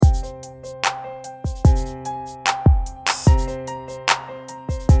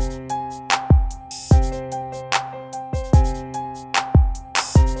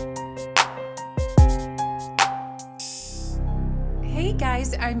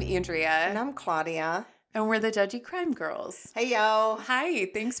I'm Andrea. And I'm Claudia. And we're the Judgy Crime Girls. Hey, yo. Hi,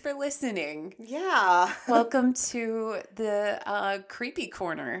 thanks for listening. Yeah. Welcome to the Creepy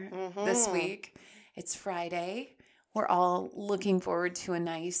Corner this week. It's Friday. We're all looking forward to a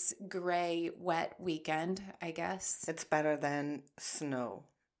nice, gray, wet weekend, I guess. It's better than snow.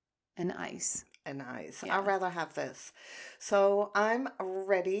 And ice. And ice. Yeah. I'd rather have this. So I'm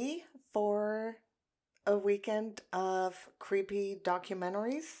ready for a weekend of creepy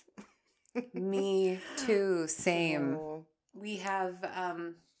documentaries. Me too, same. So, We have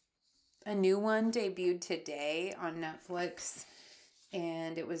a new one debuted today on Netflix,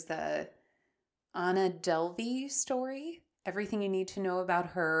 and it was the Anna Delvey story. Everything you need to know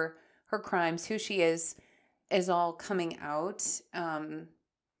about her crimes, who she is all coming out.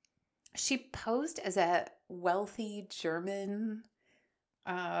 She posed as a wealthy German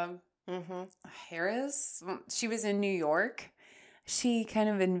heiress. She was in New York. She kind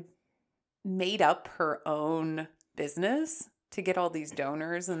of made up her own business to get all these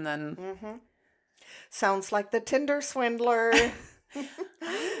donors, and then sounds like the Tinder swindler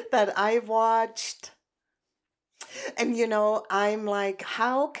that I watched. And I'm like,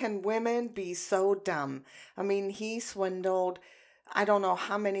 how can women be so dumb? I mean, he swindled I don't know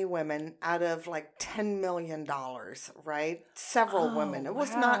how many women out of like $10 million, right? Several women. It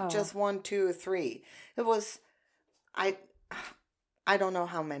was not just 1, 2, or 3. It was, I don't know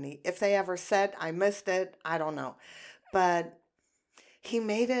how many. If they ever said, I missed it, I don't know. But he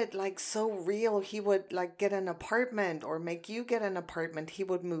made it like so real. He would like get an apartment or make you get an apartment. He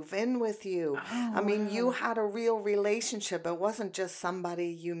would move in with you. I mean, you had a real relationship. It wasn't just somebody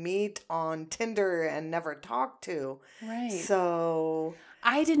you meet on Tinder and never talk to. Right. So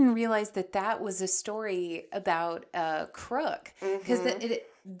I didn't realize that was a story about a crook, because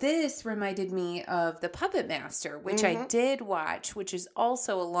this reminded me of The Puppet Master, which I did watch, which is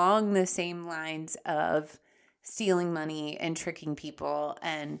also along the same lines of stealing money and tricking people,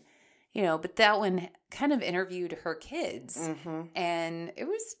 and but that one kind of interviewed her kids, and it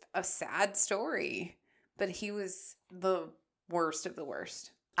was a sad story, but he was the worst of the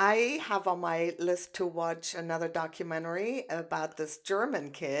worst. I have on my list to watch another documentary about this German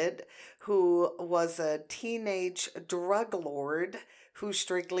kid who was a teenage drug lord who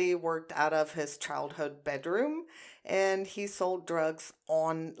strictly worked out of his childhood bedroom, and he sold drugs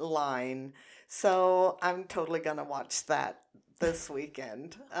online. So I'm totally going to watch that this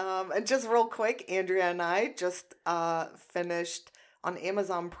weekend. And just real quick, Andrea and I just finished on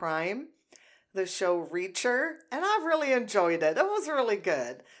Amazon Prime the show Reacher, and I really enjoyed it. It was really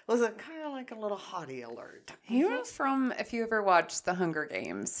good. It was kind of like a little hottie alert. He was from, if you ever watched The Hunger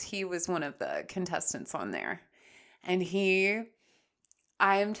Games, he was one of the contestants on there. And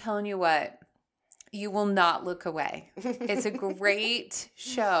I am telling you what, you will not look away. It's a great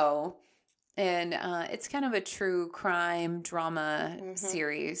show. And it's kind of a true crime drama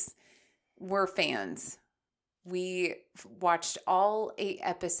series. We're fans. We watched all 8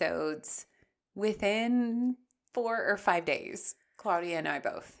 episodes within 4 or 5 days. Claudia and I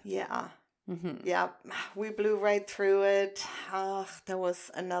both. Yeah. Yeah. We blew right through it. There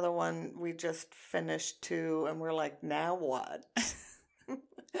was another one we just finished too, and we're like, now what?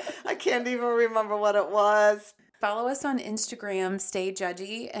 I can't even remember what it was. Follow us on Instagram, Stay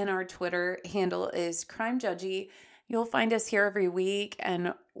Judgy, and our Twitter handle is Crime Judgy. You'll find us here every week,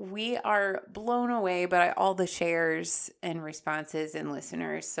 and we are blown away by all the shares and responses and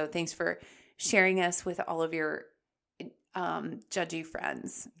listeners. So thanks for sharing us with all of your judgy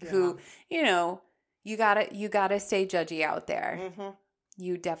friends who, you gotta stay judgy out there.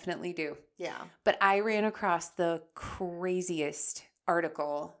 You definitely do. Yeah. But I ran across the craziest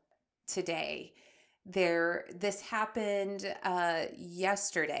article today. This happened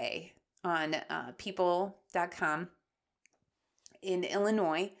yesterday on people.com in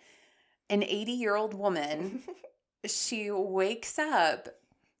Illinois. An 80-year-old woman, she wakes up.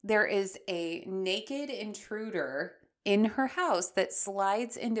 There is a naked intruder in her house that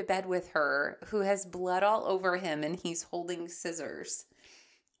slides into bed with her, who has blood all over him, and he's holding scissors,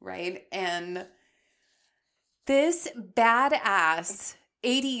 right? And this badass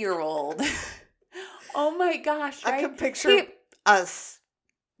 80-year-old... Oh my gosh, right? I can picture us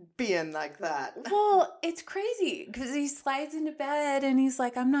being like that. Well, it's crazy because he slides into bed and he's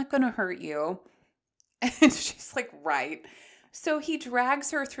like, I'm not going to hurt you. And she's like, right. So he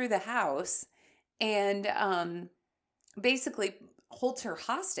drags her through the house and basically holds her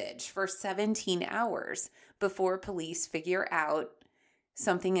hostage for 17 hours before police figure out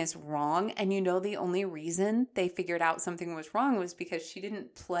something is wrong. And the only reason they figured out something was wrong was because she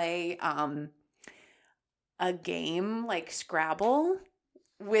didn't play a game like Scrabble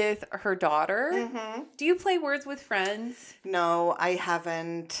with her daughter. Mm-hmm. Do you play Words with Friends? No, I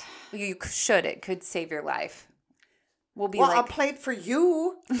haven't. You should. It could save your life. We'll be Well, I like, played for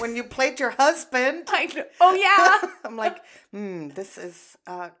you when you played your husband. oh yeah. I'm like, this is,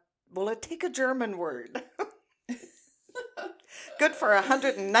 will it take a German word? Good for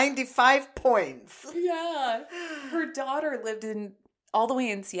 195 points. Yeah. Her daughter lived all the way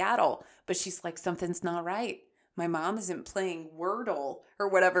in Seattle, but she's like, something's not right. My mom isn't playing Wordle or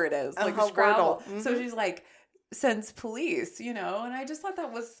whatever it is, like Scrabble. Wordle. So she's like, sends police, and I just thought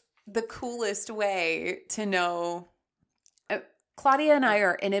that was the coolest way to know. Claudia and I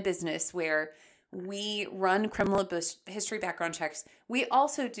are in a business where we run criminal history background checks. We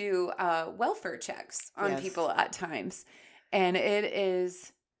also do welfare checks on people at times. And it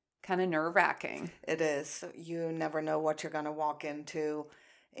is kind of nerve-wracking. It is. You never know what you're going to walk into.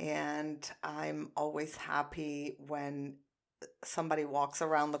 And I'm always happy when somebody walks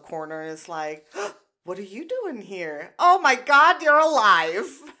around the corner and is like, what are you doing here? Oh my God, you're alive.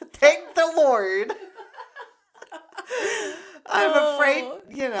 Thank the Lord. I'm afraid,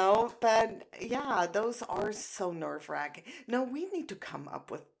 but yeah, those are so nerve-wracking. No, we need to come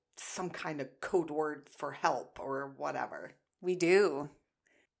up with some kind of code word for help or whatever. We do.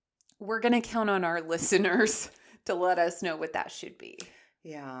 We're going to count on our listeners to let us know what that should be.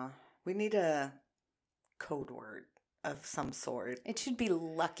 Yeah, we need a code word of some sort. It should be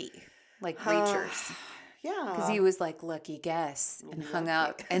lucky, like Reachers. Yeah. Because he was like, lucky guess, and hung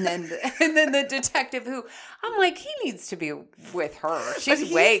up. And then the detective I'm like, he needs to be with her.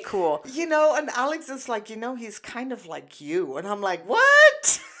 She's way cool. And Alex is like, he's kind of like you. And I'm like,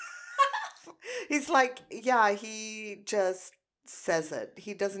 what? He's like, yeah, he just says it.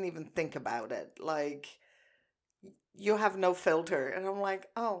 He doesn't even think about it. Like, you have no filter. And I'm like,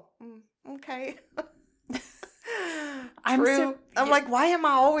 oh, okay. True. I'm like, why am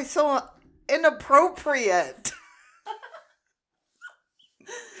I always so inappropriate?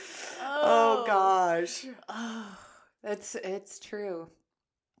 Oh gosh. Oh, it's true.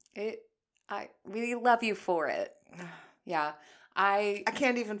 We love you for it. Yeah. I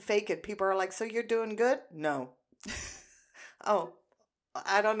can't even fake it. People are like, so you're doing good? No. Oh,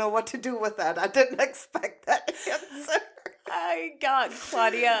 I don't know what to do with that. I didn't expect that answer. I got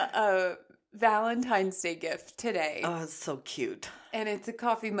Claudia a Valentine's Day gift today. Oh, it's so cute. And it's a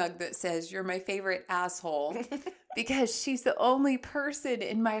coffee mug that says, "You're my favorite asshole." Because she's the only person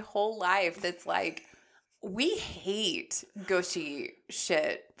in my whole life that's like, we hate gushy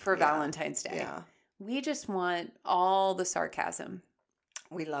shit for Valentine's Day. Yeah. We just want all the sarcasm.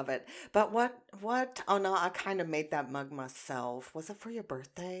 We love it. But what? Oh no, I kind of made that mug myself. Was it for your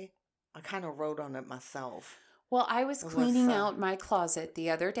birthday? I kind of wrote on it myself. Well, I was cleaning out my closet the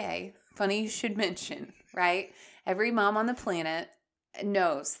other day. Funny you should mention, right? Every mom on the planet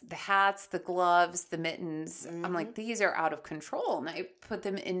knows the hats, the gloves, the mittens. Mm-hmm. I'm like, these are out of control. And I put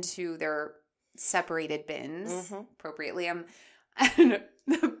them into their separated bins appropriately. I'm in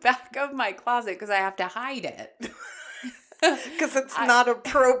the back of my closet because I have to hide it. Because it's not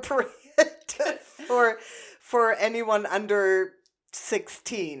appropriate for anyone under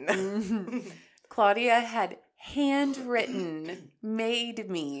 16. Mm-hmm. Claudia had made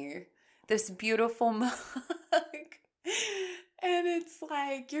me this beautiful mug. And it's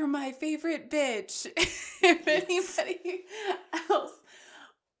like, you're my favorite bitch. If anybody else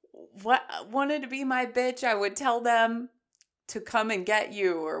wanted to be my bitch, I would tell them to come and get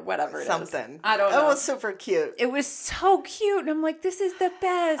you or whatever it Something. Is. I don't know. It was super cute. It was so cute. And I'm like, this is the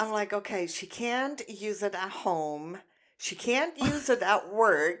best. I'm like, okay, she can't use it at home. She can't use it at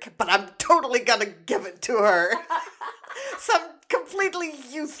work, but I'm totally going to give it to her. Some completely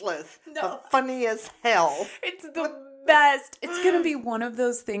useless, but funny as hell. It's the best. It's going to be one of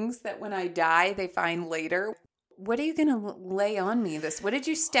those things that when I die, they find later. What are you going to lay on me what did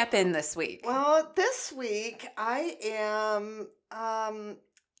you step in this week? Well, this week I am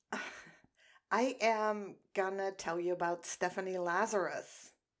going to tell you about Stephanie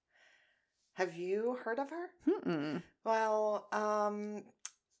Lazarus. Have you heard of her? Mm-mm. Well,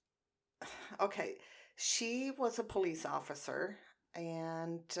 okay. She was a police officer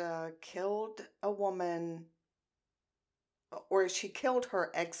and killed a woman, or she killed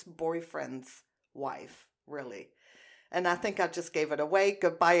her ex-boyfriend's wife, really. And I think I just gave it away.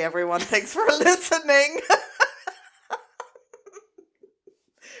 Goodbye, everyone. Thanks for listening.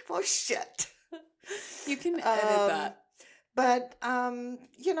 Well, shit. You can edit that. But, and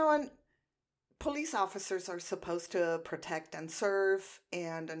police officers are supposed to protect and serve,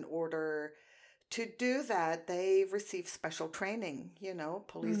 and in order to do that, they receive special training.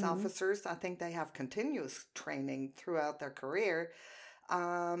 Police officers, I think they have continuous training throughout their career.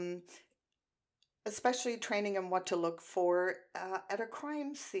 Um, especially training in what to look for at a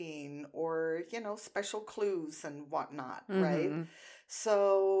crime scene, or, special clues and whatnot, right? Mm-hmm.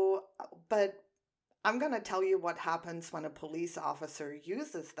 So, but I'm going to tell you what happens when a police officer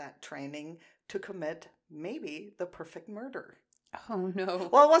uses that training to commit maybe the perfect murder. Oh, no.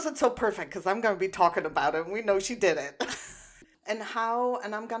 Well, it wasn't so perfect because I'm going to be talking about it, and we know she did it. And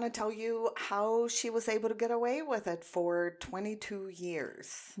I'm going to tell you how she was able to get away with it for 22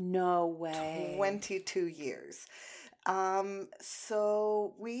 years. No way. 22 years.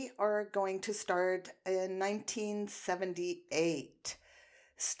 So we are going to start in 1978.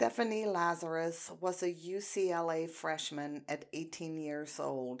 Stephanie Lazarus was a UCLA freshman at 18 years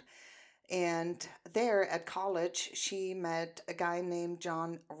old. And there at college, she met a guy named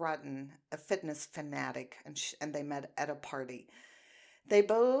John Rutten, a fitness fanatic, and they met at a party. They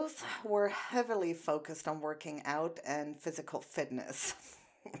both were heavily focused on working out and physical fitness.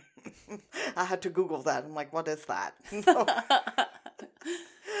 I had to Google that. I'm like, what is that?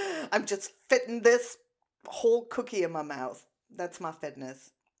 I'm just fitting this whole cookie in my mouth. That's my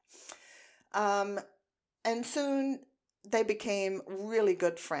fitness. And soon they became really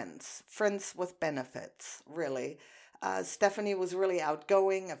good friends with benefits, really. Stephanie was really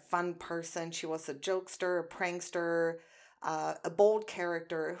outgoing, a fun person. She was a jokester, a prankster, a bold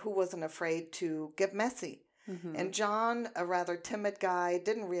character who wasn't afraid to get messy. Mm-hmm. And John, a rather timid guy,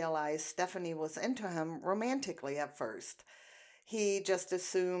 didn't realize Stephanie was into him romantically at first. He just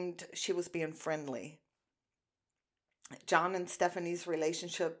assumed she was being friendly. John and Stephanie's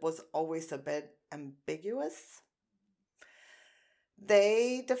relationship was always a bit ambiguous.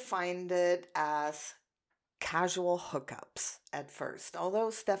 They defined it as casual hookups at first,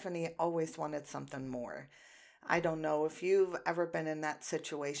 although Stephanie always wanted something more. I don't know if you've ever been in that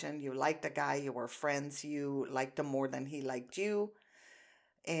situation. You liked a guy, you were friends, you liked him more than he liked you,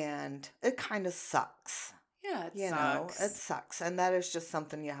 and it kind of sucks. Yeah, it sucks. sucks. It sucks, and that is just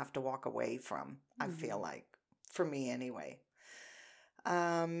something you have to walk away from, I feel like, for me anyway.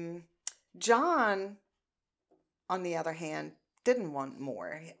 John, on the other hand, didn't want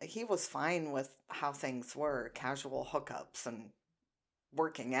more. He was fine with how things were, casual hookups and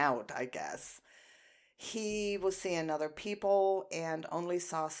working out, I guess. He was seeing other people and only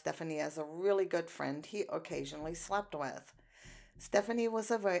saw Stephanie as a really good friend he occasionally slept with. Stephanie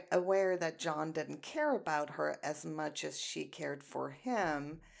was aware that John didn't care about her as much as she cared for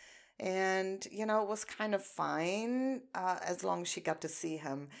him. And, it was kind of fine as long as she got to see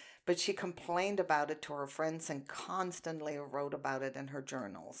him. But she complained about it to her friends and constantly wrote about it in her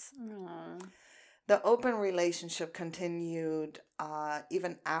journals. Aww. The open relationship continued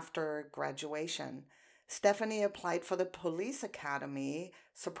even after graduation. Stephanie applied for the police academy,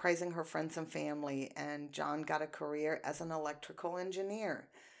 surprising her friends and family, and John got a career as an electrical engineer.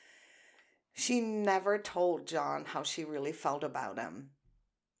 She never told John how she really felt about him.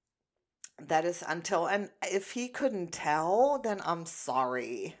 That is and if he couldn't tell, then I'm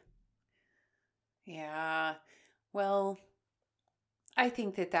sorry. Yeah. Well, I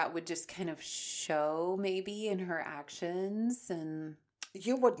think that would just kind of show maybe in her actions, and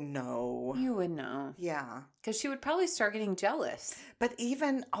you would know. You would know. Yeah. Because she would probably start getting jealous. But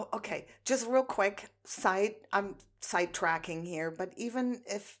even, okay, just real quick, I'm sidetracking here, but even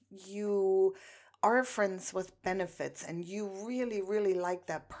if you are friends with benefits and you really, really like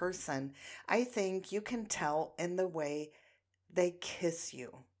that person, I think you can tell in the way they kiss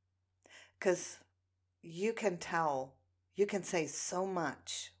you. Because you can tell, you can say so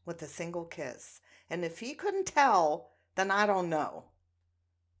much with a single kiss. And if he couldn't tell, then I don't know.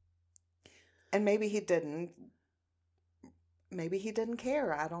 And maybe he didn't. Maybe he didn't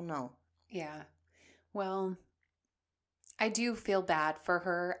care. I don't know. Yeah. Well, I do feel bad for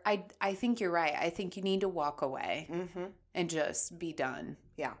her. I think you're right. I think you need to walk away and just be done.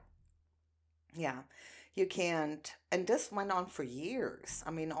 Yeah. Yeah. You can't. And this went on for years.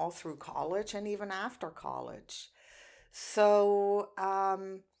 I mean, all through college and even after college. So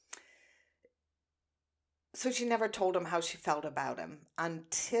she never told him how she felt about him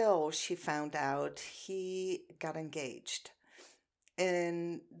until she found out he got engaged.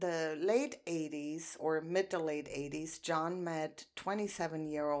 In the late 80s or mid to late 80s, John met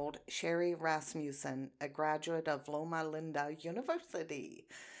 27-year-old Sherry Rasmussen, a graduate of Loma Linda University,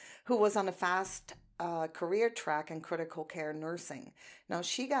 who was on a fast career track in critical care nursing. Now,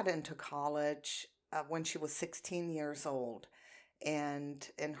 she got into college when she was 16 years old. And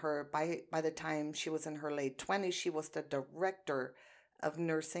by the time she was in her late 20s, she was the director of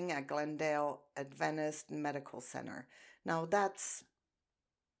nursing at Glendale Adventist Medical Center. Now, that's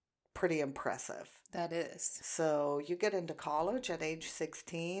pretty impressive. That is. So you get into college at age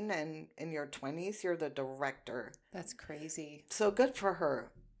 16, and in your 20s, you're the director. That's crazy. So good for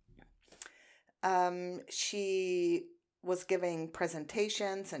her. She was giving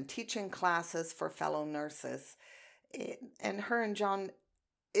presentations and teaching classes for fellow nurses. And her and John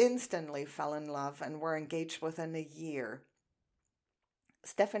instantly fell in love and were engaged within a year.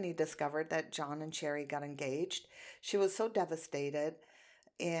 Stephanie discovered that John and Sherry got engaged. She was so devastated.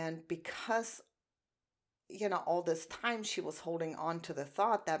 And because, all this time she was holding on to the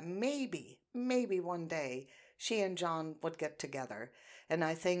thought that maybe one day she and John would get together. And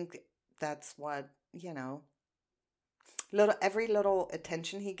I think that's what, every little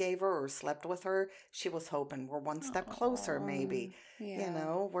attention he gave her or slept with her, she was hoping we're one step closer, maybe.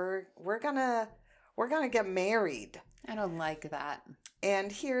 Yeah. We're gonna get married. I don't like that.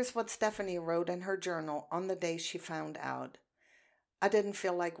 And here's what Stephanie wrote in her journal on the day she found out. I didn't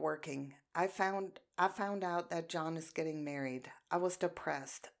feel like working. I found out that John is getting married. I was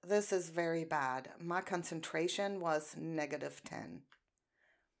depressed. This is very bad. My concentration was -10.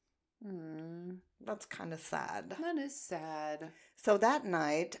 That's kind of sad. That is sad. So that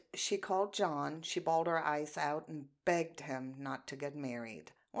night, she called John. She bawled her eyes out and begged him not to get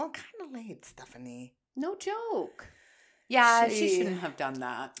married. Well, kind of late, Stephanie. No joke. Yeah, she shouldn't have done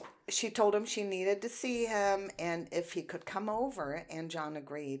that. She told him she needed to see him and if he could come over, and John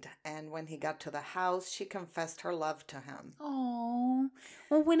agreed. And when he got to the house, she confessed her love to him. Oh,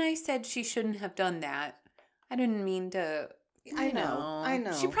 well, when I said she shouldn't have done that, I didn't mean to. I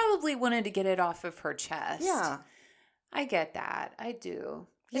know. She probably wanted to get it off of her chest. Yeah. I get that. I do.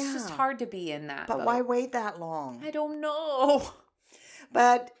 It's just Yeah. hard to be in that. But why wait that long? I don't know.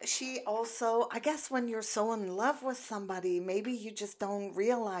 But she also, I guess when you're so in love with somebody, maybe you just don't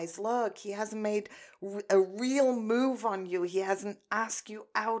realize, look, he hasn't made a real move on you. He hasn't asked you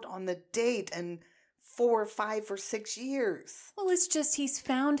out on the date in 4 or 5 or 6 years. Well, it's just he's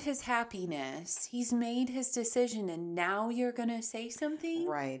found his happiness. He's made his decision, and now you're going to say something?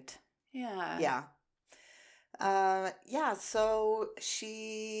 Right. Yeah. Yeah. So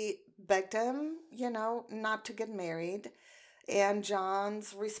she begged him, not to get married. And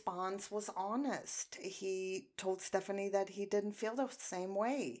John's response was honest. He told Stephanie that he didn't feel the same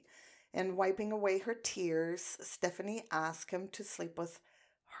way. And wiping away her tears, Stephanie asked him to sleep with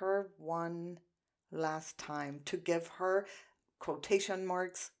her one last time, to give her, quotation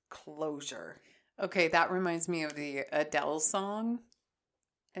marks, closure. Okay, that reminds me of the Adele song.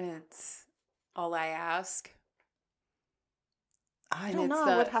 It's All I Ask. I don't know.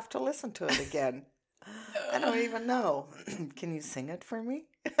 I would have to listen to it again. I don't even know. Can you sing it for me?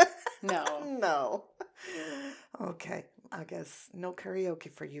 No. No. Okay. I guess no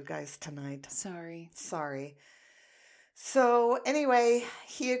karaoke for you guys tonight. Sorry. So anyway,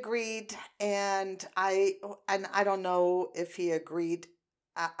 he agreed, and I don't know if he agreed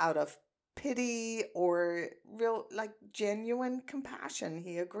out of pity or real, genuine compassion.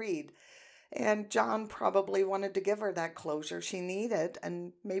 He agreed. And John probably wanted to give her that closure she needed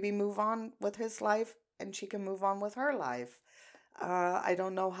and maybe move on with his life, and she can move on with her life. I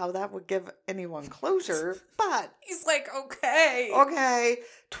don't know how that would give anyone closure, but... He's like, okay. Okay,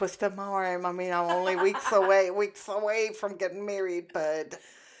 twisted my arm. I mean, I'm only weeks away from getting married, but...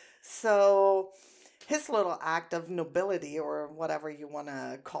 So, his little act of nobility, or whatever you want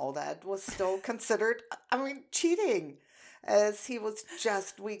to call that, was still considered, cheating, as he was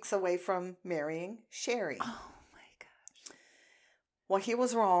just weeks away from marrying Sherry. Oh, my gosh. Well, he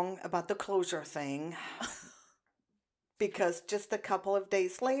was wrong about the closure thing. Because just a couple of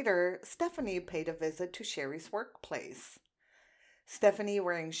days later, Stephanie paid a visit to Sherry's workplace. Stephanie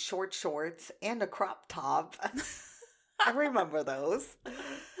wearing short shorts and a crop top. I remember those.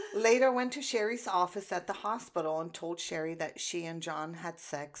 Later went to Sherry's office at the hospital and told Sherry that she and John had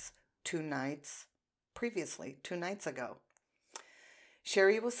sex 2 nights ago.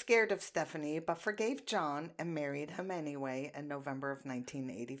 Sherry was scared of Stephanie, but forgave John and married him anyway in November of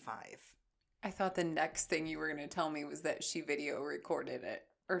 1985. I thought the next thing you were going to tell me was that she video recorded it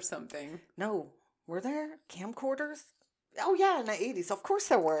or something. No. Were there camcorders? Oh, yeah, in the 80s. Of course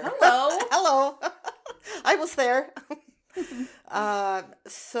there were. Hello. Hello. I was there.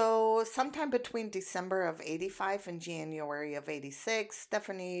 So sometime between December of 85 and January of 86,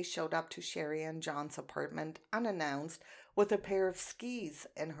 Stephanie showed up to Sherry and John's apartment unannounced with a pair of skis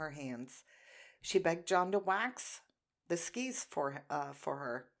in her hands. She begged John to wax the skis for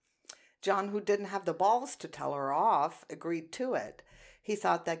her. John, who didn't have the balls to tell her off, agreed to it. He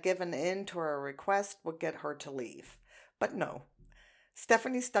thought that giving in to her request would get her to leave. But no.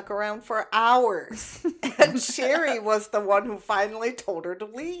 Stephanie stuck around for hours, and Sherry was the one who finally told her to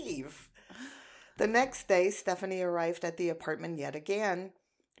leave. The next day, Stephanie arrived at the apartment yet again,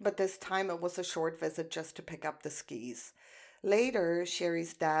 but this time it was a short visit just to pick up the skis. Later,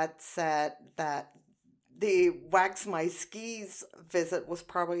 Sherry's dad said that the wax my skis visit was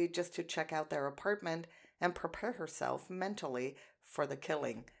probably just to check out their apartment and prepare herself mentally for the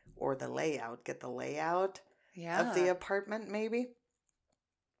killing or the layout. Get the layout of the apartment, maybe.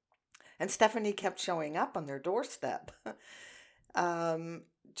 And Stephanie kept showing up on their doorstep. So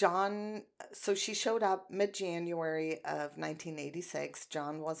she showed up mid-January of 1986.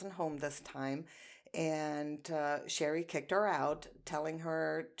 John wasn't home this time. And Sherry kicked her out, telling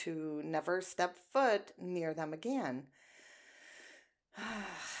her to never step foot near them again.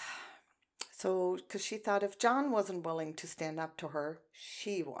 So, because she thought if John wasn't willing to stand up to her,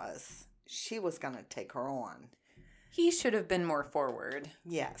 she was. She was going to take her on. He should have been more forward.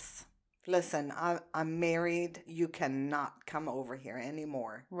 Yes. Listen, I'm married. You cannot come over here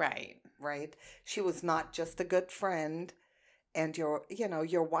anymore. Right. Right? She was not just a good friend. And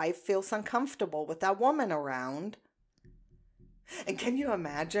your wife feels uncomfortable with that woman around. And can you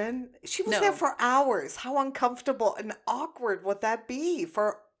imagine? She was there for hours. How uncomfortable and awkward would that be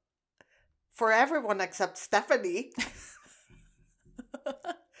for everyone except Stephanie?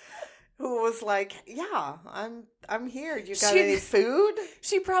 Who was like, yeah, I'm here. You got any food?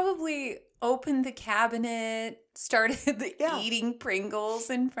 She probably opened the cabinet, started eating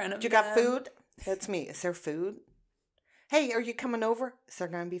Pringles in front of them. You got food? That's me. Is there food? Hey, are you coming over? Is there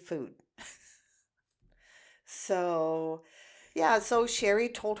going to be food? So Sherry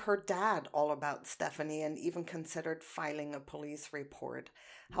told her dad all about Stephanie and even considered filing a police report.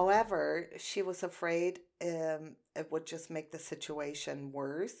 However, she was afraid it would just make the situation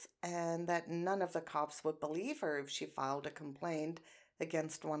worse and that none of the cops would believe her if she filed a complaint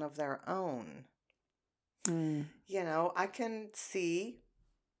against one of their own. Mm. I can see...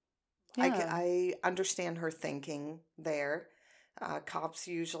 Yeah. I understand her thinking there. Cops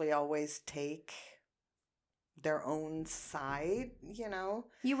usually always take their own side,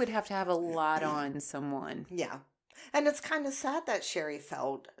 You would have to have a lot on someone. Yeah. And it's kind of sad that Sherry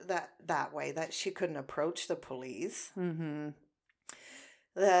felt that way, that she couldn't approach the police. Mm-hmm.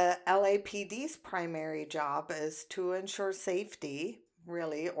 The LAPD's primary job is to ensure safety,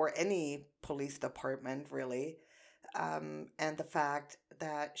 really, or any police department, really. And the fact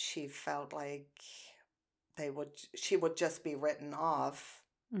that she felt like she would just be written off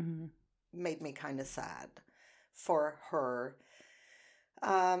made me kind of sad for her.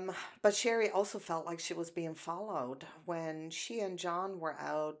 But Sherry also felt like she was being followed. When she and John were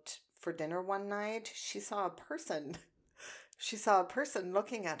out for dinner one night, she saw a person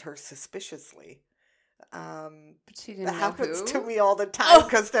looking at her suspiciously. But she didn't that know happens who? to me all the time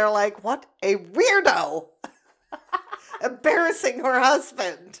because they're like, what a weirdo. Embarrassing her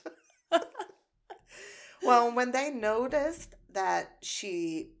husband. Well, when they noticed that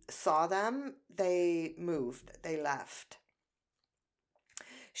she saw them, they moved. They left.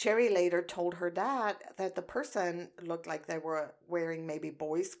 Sherry later told her dad that the person looked like they were wearing maybe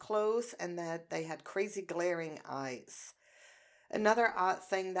boys' clothes and that they had crazy glaring eyes. Another odd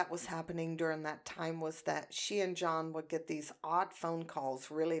thing that was happening during that time was that she and John would get these odd phone calls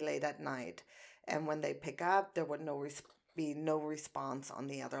really late at night. And when they pick up, there would be no response on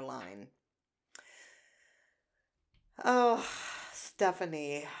the other line. Oh,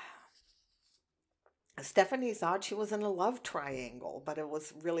 Stephanie. Stephanie thought she was in a love triangle, but there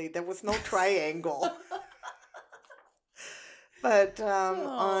was no triangle. But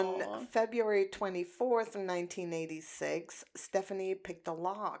on February 24th, 1986, Stephanie picked a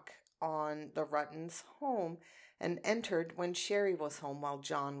lock on the Ruttons' home and entered when Sherry was home while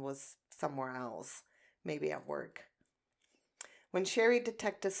John was somewhere else, maybe at work. When Sherry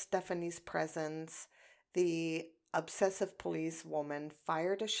detected Stephanie's presence, the obsessive police woman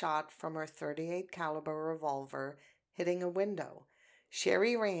fired a shot from her .38 caliber revolver, hitting a window.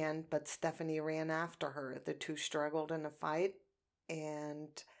 Sherry ran, but Stephanie ran after her. The two struggled in a fight, and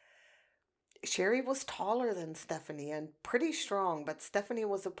Sherry was taller than Stephanie and pretty strong, but Stephanie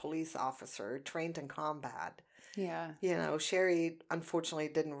was a police officer trained in combat. Yeah. Sherry unfortunately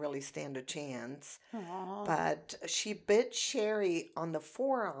didn't really stand a chance. Aww. But she bit Sherry on the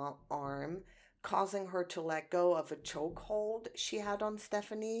forearm, causing her to let go of a chokehold she had on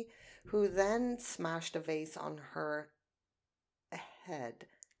Stephanie, who then smashed a vase on her head.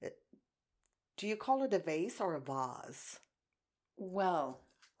 Do you call it a vase or a vase? Well,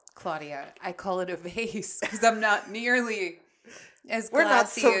 Claudia, I call it a vase because I'm not nearly as We're not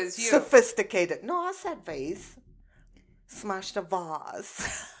classy as you. sophisticated. No, I said vase. smashed a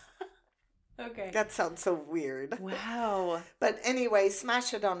vase. Okay. That sounds so weird. Wow. But anyway,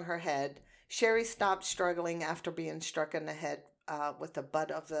 smash it on her head. Sherry stopped struggling after being struck in the head with the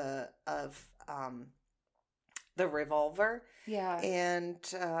butt of the revolver. Yeah. And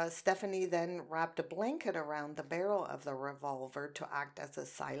Stephanie then wrapped a blanket around the barrel of the revolver to act as a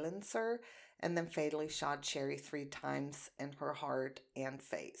silencer, and then fatally shot Sherry 3 times in her heart and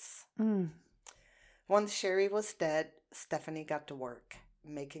face. Once Sherry was dead, Stephanie got to work,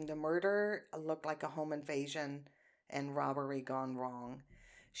 making the murder look like a home invasion and robbery gone wrong.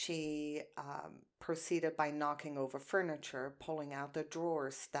 She proceeded by knocking over furniture, pulling out the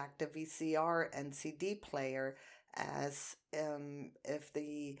drawers, stacked the VCR and CD player as if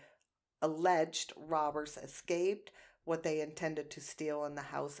the alleged robbers escaped what they intended to steal in the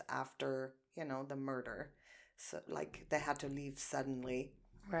house after, the murder. So, like, they had to leave suddenly.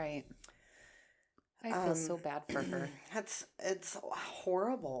 Right. I feel so bad for her. It's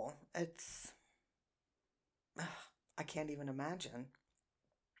horrible. I can't even imagine.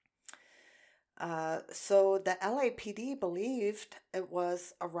 So the LAPD believed it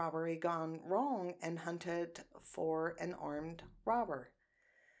was a robbery gone wrong and hunted for an armed robber,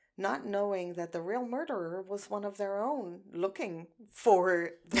 not knowing that the real murderer was one of their own, looking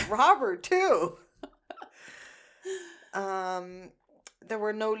for the robber too. There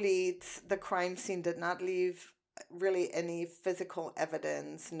were no leads. The crime scene did not leave really any physical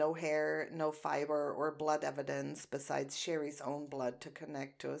evidence, no hair, no fiber or blood evidence besides Sherry's own blood to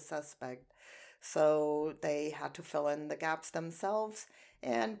connect to a suspect. So they had to fill in the gaps themselves,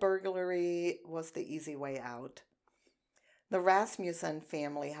 and burglary was the easy way out. The Rasmussen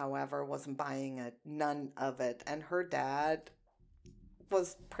family, however, wasn't buying it, none of it, and her dad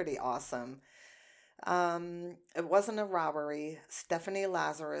was pretty awesome. It wasn't a robbery. Stephanie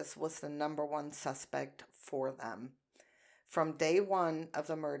Lazarus was the number one suspect for them. From day one of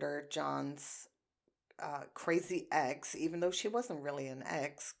the murder, John's crazy ex, even though she wasn't really an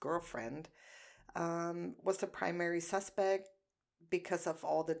ex-girlfriend, was the primary suspect because of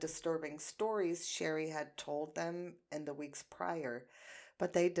all the disturbing stories Sherry had told them in the weeks prior.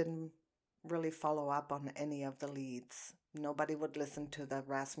 But they didn't really follow up on any of the leads. Nobody would listen to the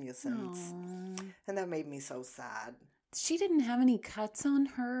Rasmussens. Aww. And that made me so sad. She didn't have any cuts on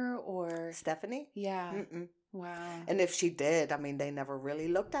her or... Stephanie? Yeah. Mm-mm. Wow. And if she did, I mean, they never really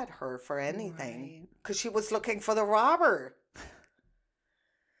looked at her for anything. Right. Because she was looking for the robber.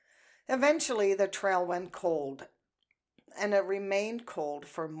 Eventually, the trail went cold. And it remained cold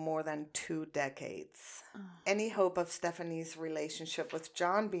for more than 2 decades. Oh. Any hope of Stephanie's relationship with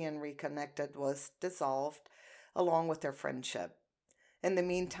John being reconnected was dissolved, along with their friendship. In the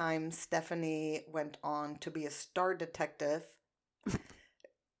meantime, Stephanie went on to be a star detective.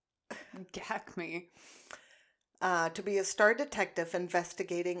 Gag me. To be a star detective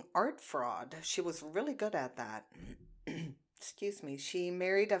investigating art fraud. She was really good at that. Excuse me. She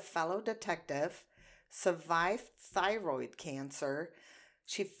married a fellow detective, survived thyroid cancer.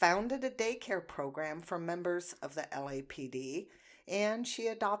 She founded a daycare program for members of the LAPD, and she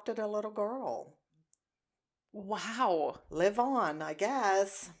adopted a little girl. Wow. Live on, I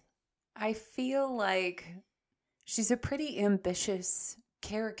guess. I feel like she's a pretty ambitious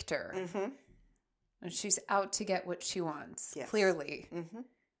character. Mm-hmm. And she's out to get what she wants, Yes. clearly. Mm-hmm.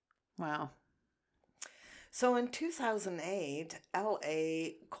 Wow. So in 2008,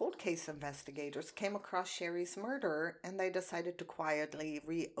 LA cold case investigators came across Sherry's murder, and they decided to quietly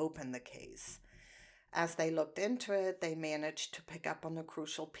reopen the case. As they looked into it, they managed to pick up on a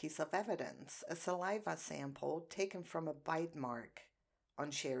crucial piece of evidence, a saliva sample taken from a bite mark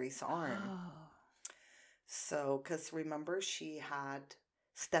on Sherry's arm. Oh. So, because remember, she had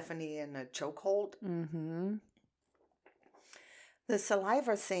Stephanie in a chokehold. Mm-hmm. The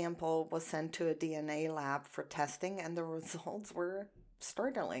saliva sample was sent to a DNA lab for testing, and the results were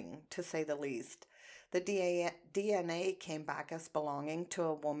startling, to say the least. The DNA came back as belonging to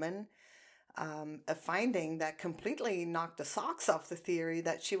a woman, a finding that completely knocked the socks off the theory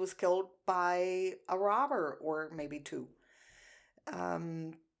that she was killed by a robber, or maybe 2.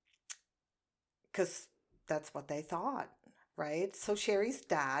 Because that's what they thought, right? So Sherry's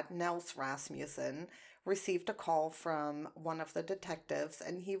dad, Nels Rasmussen, received a call from one of the detectives,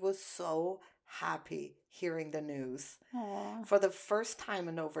 and he was so happy hearing the news. Aww. For the first time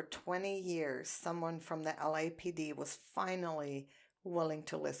in over 20 years, someone from the LAPD was finally willing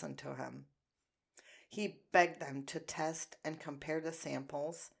to listen to him. He begged them to test and compare the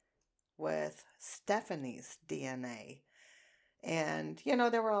samples with Stephanie's DNA. And,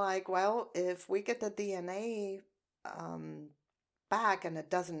 they were like, well, if we get the DNA back and it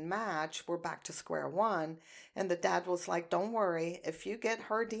doesn't match, we're back to square one. And the dad was like, don't worry, if you get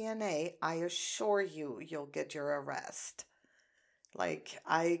her DNA, I assure you, you'll get your arrest. Like,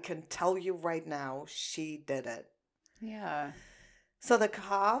 I can tell you right now, she did it. Yeah. So the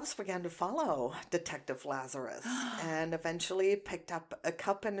cops began to follow Detective Lazarus and eventually picked up a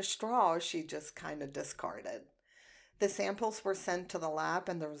cup and a straw she just kind of discarded. The samples were sent to the lab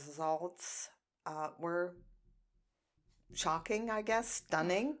and the results were shocking, I guess,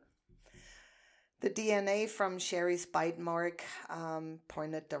 stunning. The DNA from Sherry's bite mark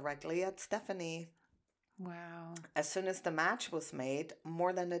pointed directly at Stephanie. Wow. As soon as the match was made,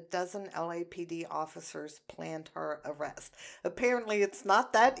 more than a dozen LAPD officers planned her arrest. Apparently, it's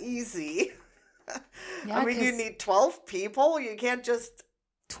not that easy. Yeah, I mean, you need 12 people. You can't just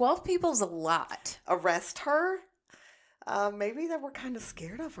 12 people's a lot. arrest her. Maybe they were kind of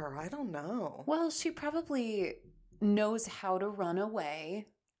scared of her. I don't know. Well, she probably knows how to run away.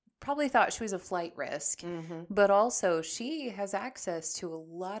 Probably thought she was a flight risk. Mm-hmm. But also, she has access to a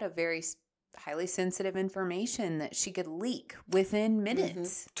lot of very highly sensitive information that she could leak within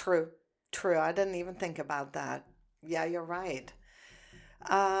minutes. Mm-hmm. True. I didn't even think about that. Yeah, you're right.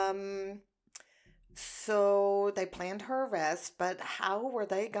 So they planned her arrest, but how were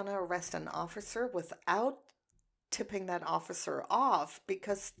they going to arrest an officer without tipping that officer off?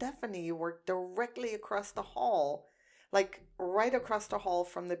 Because Stephanie worked directly across the hall, like right across the hall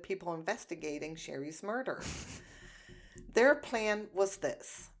from the people investigating Sherry's murder. Their plan was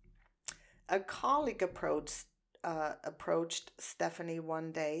this. A colleague approached Stephanie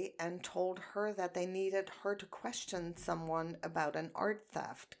one day and told her that they needed her to question someone about an art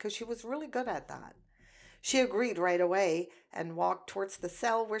theft because she was really good at that. She agreed right away and walked towards the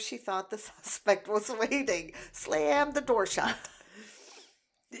cell where she thought the suspect was waiting. Slammed the door shut.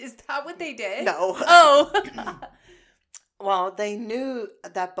 Is that what they did? No. Oh. Well, they knew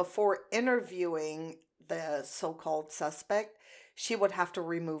that before interviewing the so-called suspect, she would have to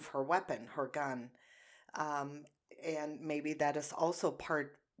remove her weapon, her gun. And maybe that is also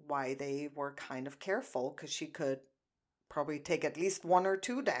part why they were kind of careful, because she could probably take at least one or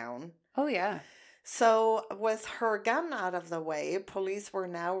two down. Oh, yeah. So with her gun out of the way, police were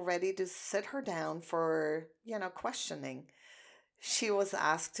now ready to sit her down for, questioning. She was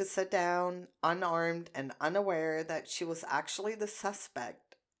asked to sit down, unarmed and unaware that she was actually the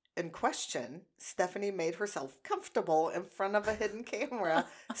suspect in question. Stephanie made herself comfortable in front of a hidden camera,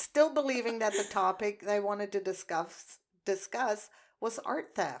 still believing that the topic they wanted to discuss was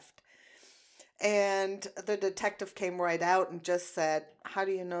art theft. And the detective came right out and just said, "How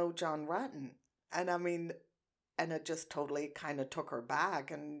do you know John Rutten?" And and it just totally kind of took her back.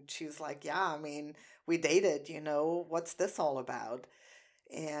 And she's like, "Yeah, we dated, what's this all about?"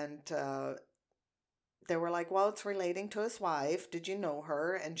 And they were like, "Well, it's relating to his wife. Did you know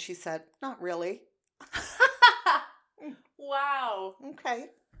her?" And she said, "Not really." Wow. Okay.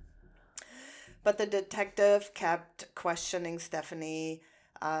 But the detective kept questioning Stephanie,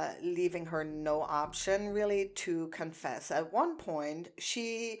 leaving her no option really to confess. At one point,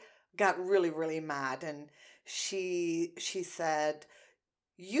 she got really, really mad, and she said,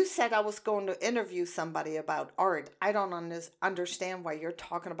 "You said I was going to interview somebody about art. I don't understand why you're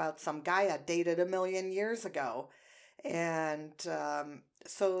talking about some guy I dated 1,000,000 years ago." And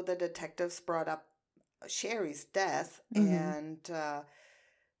so the detectives brought up Sherry's death, and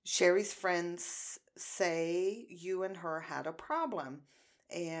Sherry's friends say you and her had a problem.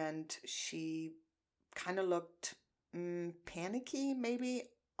 And she kind of looked panicky, maybe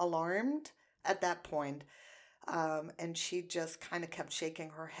alarmed at that point. And she just kind of kept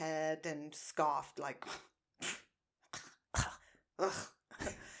shaking her head and scoffed like, ugh.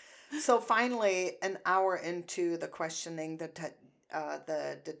 So finally, an hour into the questioning, the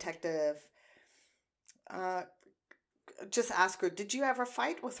detective just asked her, "Did you ever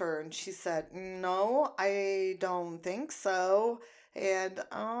fight with her?" And she said, "No, I don't think so." And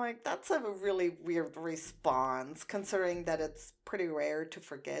I'm like, that's a really weird response, considering that it's pretty rare to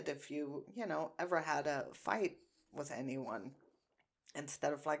forget if you, ever had a fight with anyone.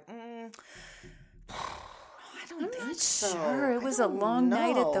 Instead of like, I don't think so. I'm not sure. It was a long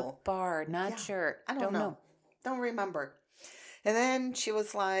night at the bar. Not sure. I don't know. Don't remember. And then she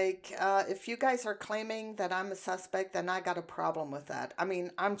was like, if you guys are claiming that I'm a suspect, then I got a problem with that.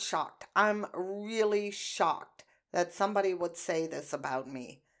 I'm shocked. I'm really shocked that somebody would say this about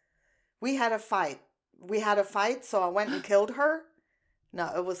me. We had a fight, so I went and killed her? No,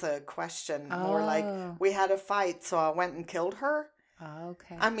 it was a question. More like, we had a fight, so I went and killed her?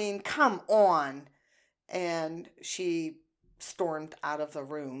 Okay. Come on. And she stormed out of the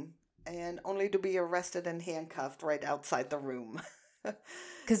room, and only to be arrested and handcuffed right outside the room.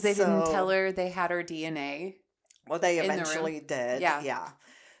 Because they didn't tell her they had her DNA. Well, they in the eventually room. did. Yeah. Yeah.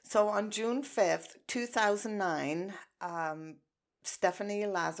 So on June 5th, 2009, Stephanie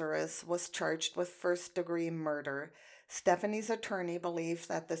Lazarus was charged with first-degree murder. Stephanie's attorney believed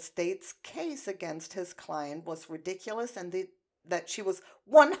that the state's case against his client was ridiculous and that she was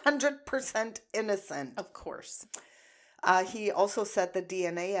 100% innocent. Of course. He also said the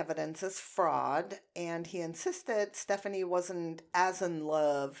DNA evidence is fraud, and he insisted Stephanie wasn't as in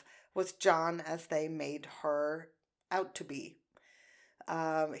love with John as they made her out to be.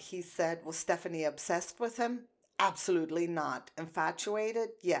 He said, was Stephanie obsessed with him? Absolutely not. Infatuated?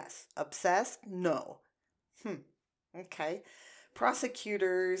 Yes. Obsessed? No. Okay.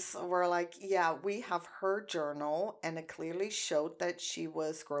 Prosecutors were like, yeah, we have her journal, and it clearly showed that she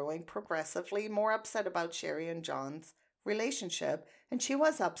was growing progressively more upset about Sherry and John's relationship, and she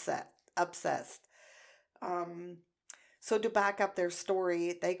was obsessed. So to back up their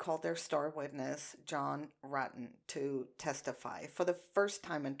story, they called their star witness, John Rutten, to testify. For the first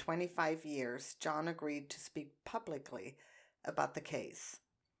time in 25 years, John agreed to speak publicly about the case.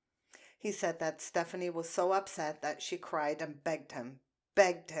 He said that Stephanie was so upset that she cried and begged him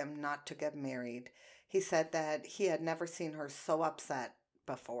not to get married. He said that he had never seen her so upset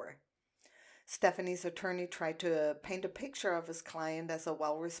before. Stephanie's attorney tried to paint a picture of his client as a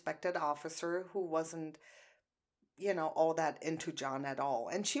well-respected officer who wasn't, all that into John at all.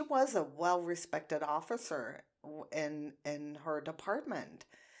 And she was a well-respected officer in her department.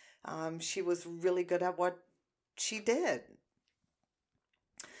 She was really good at what she did.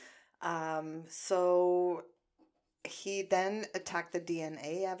 So he then attacked the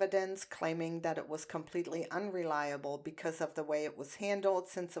DNA evidence, claiming that it was completely unreliable because of the way it was handled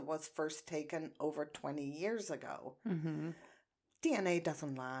since it was first taken over 20 years ago. Mm-hmm. DNA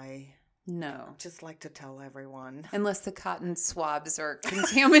doesn't lie. No. Just like to tell everyone. Unless the cotton swabs are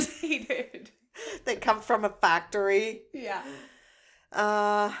contaminated. They come from a factory. Yeah.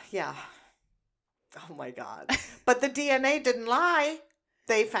 Yeah. Oh my God. But the DNA didn't lie.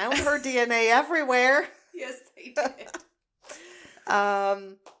 They found her DNA everywhere. Yes, they did.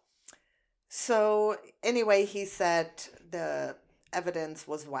 So anyway, he said the evidence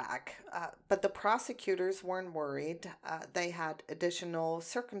was whack, but the prosecutors weren't worried. They had additional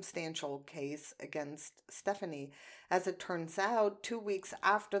circumstantial case against Stephanie. As it turns out, 2 weeks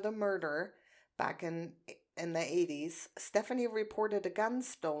after the murder, back in the 80s, Stephanie reported a gun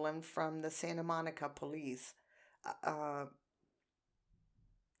stolen from the Santa Monica police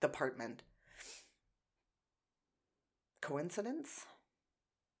department. Coincidence?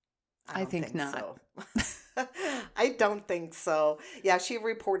 I think not. So. I don't think so. Yeah, she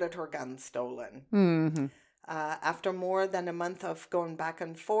reported her gun stolen. Mm-hmm. After more than a month of going back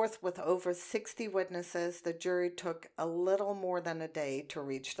and forth with over 60 witnesses, the jury took a little more than a day to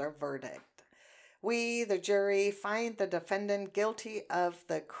reach their verdict. We, the jury, find the defendant guilty of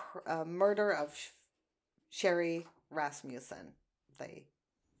the murder of Sherry Rasmussen, they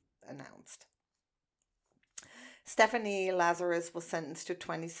announced. Stephanie Lazarus was sentenced to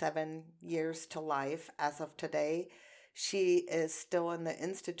 27 years to life as of today. She is still in the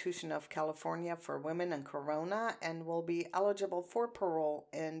Institution of California for Women in Corona and will be eligible for parole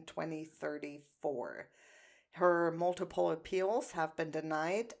in 2034. Her multiple appeals have been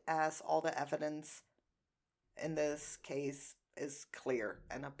denied as all the evidence in this case is clear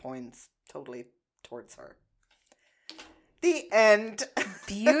and points totally towards her. The end.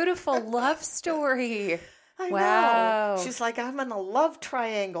 Beautiful love story. I Wow. know. She's like, I'm in a love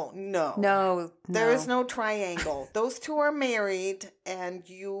triangle. No. No. There is no triangle. Those two are married, and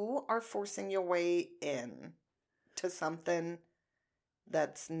you are forcing your way in to something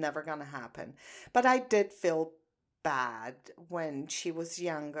that's never going to happen. But I did feel bad when she was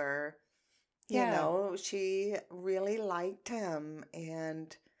younger. Yeah. You know, she really liked him,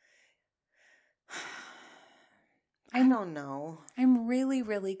 and I don't know. I'm really,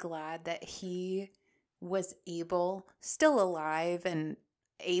 really glad that he was still alive and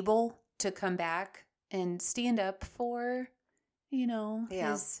able to come back and stand up for,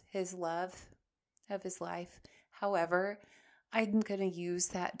 his love of his life. However, I'm going to use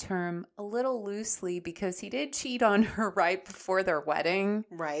that term a little loosely because he did cheat on her right before their wedding.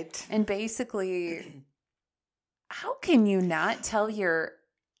 Right. And basically, how can you not tell your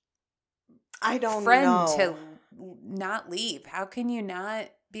friend to not leave? How can you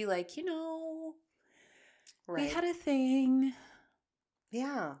not be like, right. we had a thing.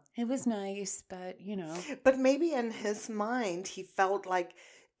 Yeah. It was nice, but, But maybe in his mind, he felt like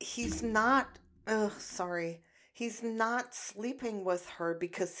he's not sleeping with her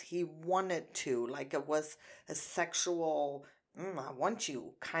because he wanted to. Like it was a sexual I want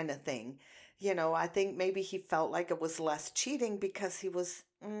you kind of thing. You know, I think maybe he felt like it was less cheating because he was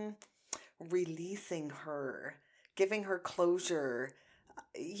releasing her, giving her closure.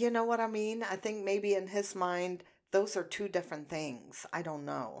 You know what I mean? I think maybe in his mind, those are two different things. I don't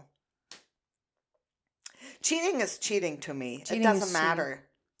know. Cheating is cheating to me. Cheating it doesn't is matter.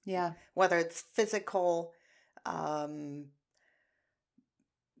 Yeah. Whether it's physical,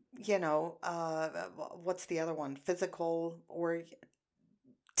 what's the other one? Physical or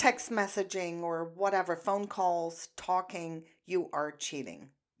text messaging or whatever, phone calls, talking, you are cheating.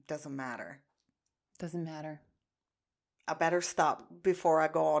 Doesn't matter. Doesn't matter. I better stop before I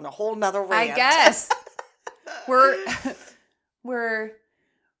go on a whole nother rant. I guess. We're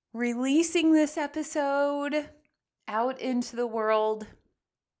releasing this episode out into the world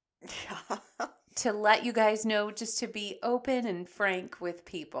to let you guys know, just to be open and frank with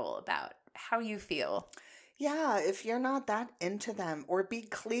people about how you feel. Yeah, if you're not that into them, or be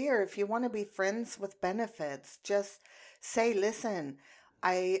clear if you want to be friends with benefits, just say, listen,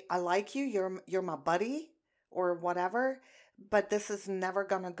 I like you, you're my buddy or whatever, but this is never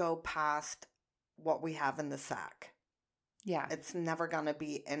going to go past what we have in the sack. Yeah. It's never going to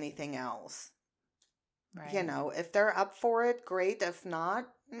be anything else. Right. You know, if they're up for it, great. If not,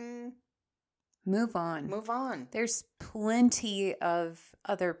 move on. Move on. There's plenty of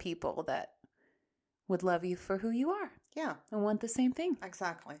other people that would love you for who you are. Yeah. And want the same thing.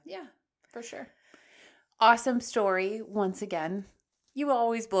 Exactly. Yeah, for sure. Awesome story once again. You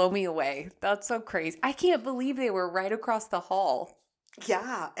always blow me away. That's so crazy. I can't believe they were right across the hall.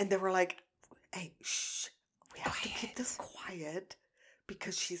 Yeah. And they were like, hey, shh, we have to keep this quiet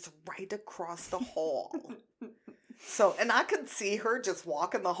because she's right across the hall. So, and I could see her just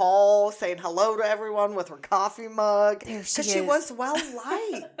walking the hall, saying hello to everyone with her coffee mug. Because she was well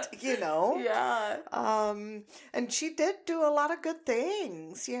liked, you know? Yeah. And she did do a lot of good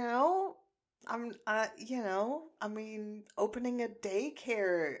things, you know? Opening a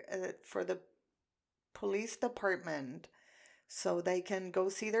daycare for the police department so they can go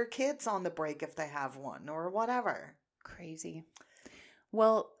see their kids on the break if they have one or whatever. Crazy.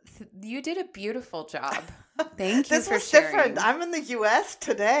 Well, you did a beautiful job. Thank you this for was sharing. Different. I'm in the U.S.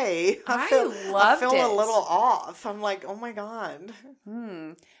 today. I feel it. A little off. I'm like, oh my God.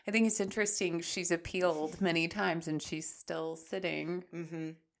 I think it's interesting. She's appealed many times and she's still sitting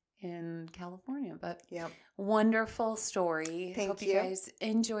in California. But wonderful story. Thank you. Hope you guys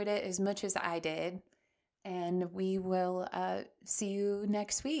enjoyed it as much as I did. And we will see you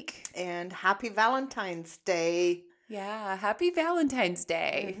next week. And happy Valentine's Day. Yeah, happy Valentine's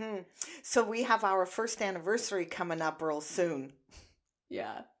Day. So we have our first anniversary coming up real soon.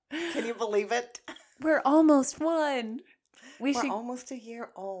 Yeah. Can you believe it? We're almost one. We're almost a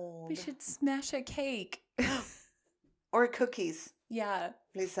year old. We should smash a cake. Or cookies. Yeah.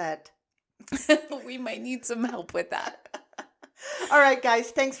 Lisette. We might need some help with that. All right, guys.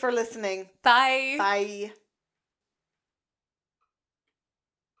 Thanks for listening. Bye. Bye.